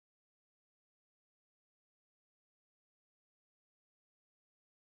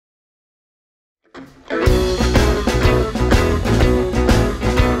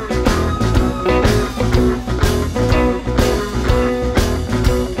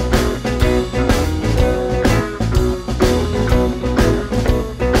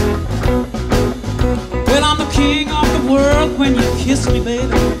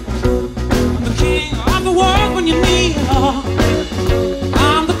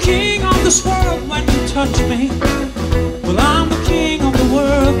this world when you touch me. Well, I'm the king of the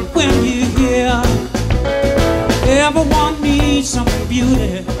world when you're here. Everyone needs some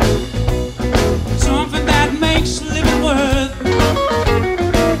beauty, something that makes living worth,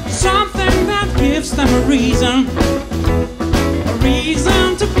 something that gives them a reason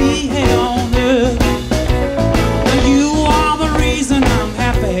to be here on earth. And you are the reason I'm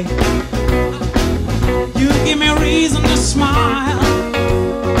happy. You give me a reason to smile,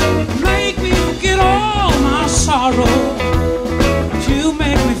 make me forget all my sorrow. You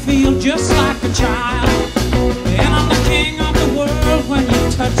make me feel just like a child. And I'm the king of the world when you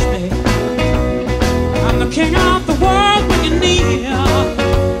touch me. I'm the king of the world when you're near.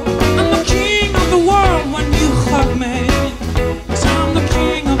 I'm the king of the world when you hug me. 'Cause I'm the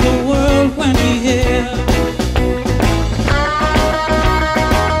king of the world when you're here.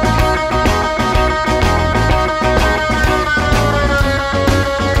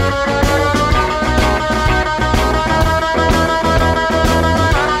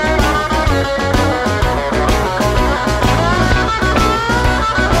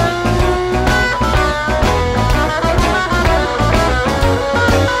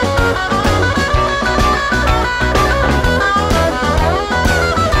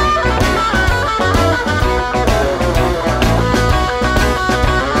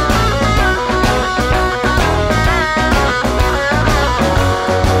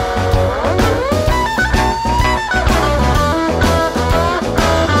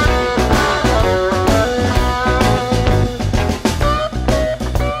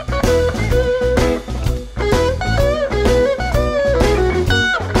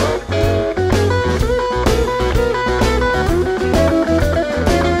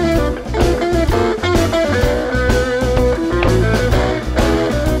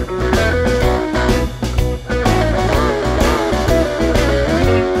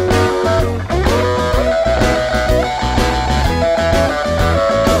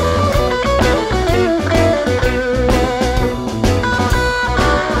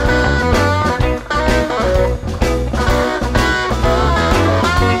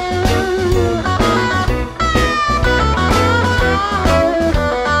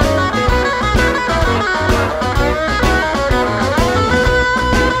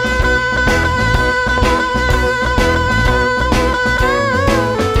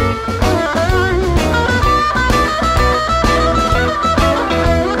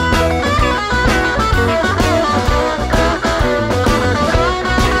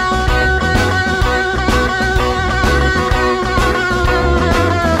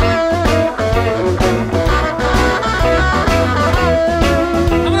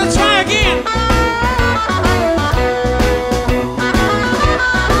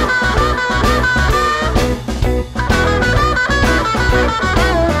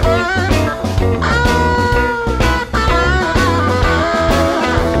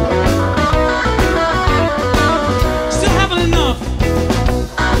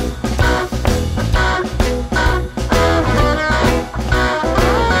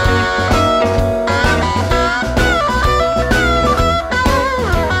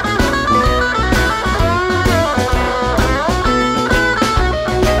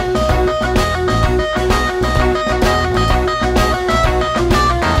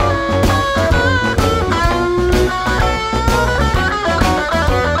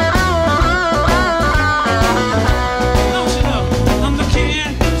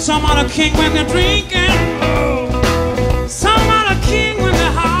 King when they're drinking, some are the king when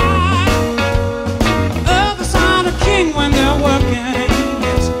they're high, others are the king when they're working.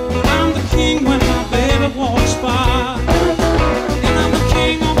 Yes, I'm the king when my baby walks by, and I'm the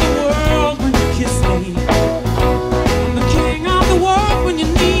king of the world when you kiss me. I'm the king of the world when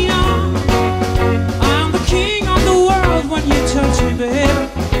you're near. I'm the king of the world when you touch me, baby.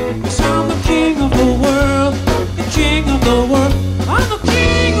 'Cause I'm the king of the world, the king of the world. I'm the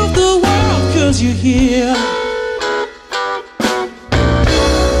king of the world 'cause you're here.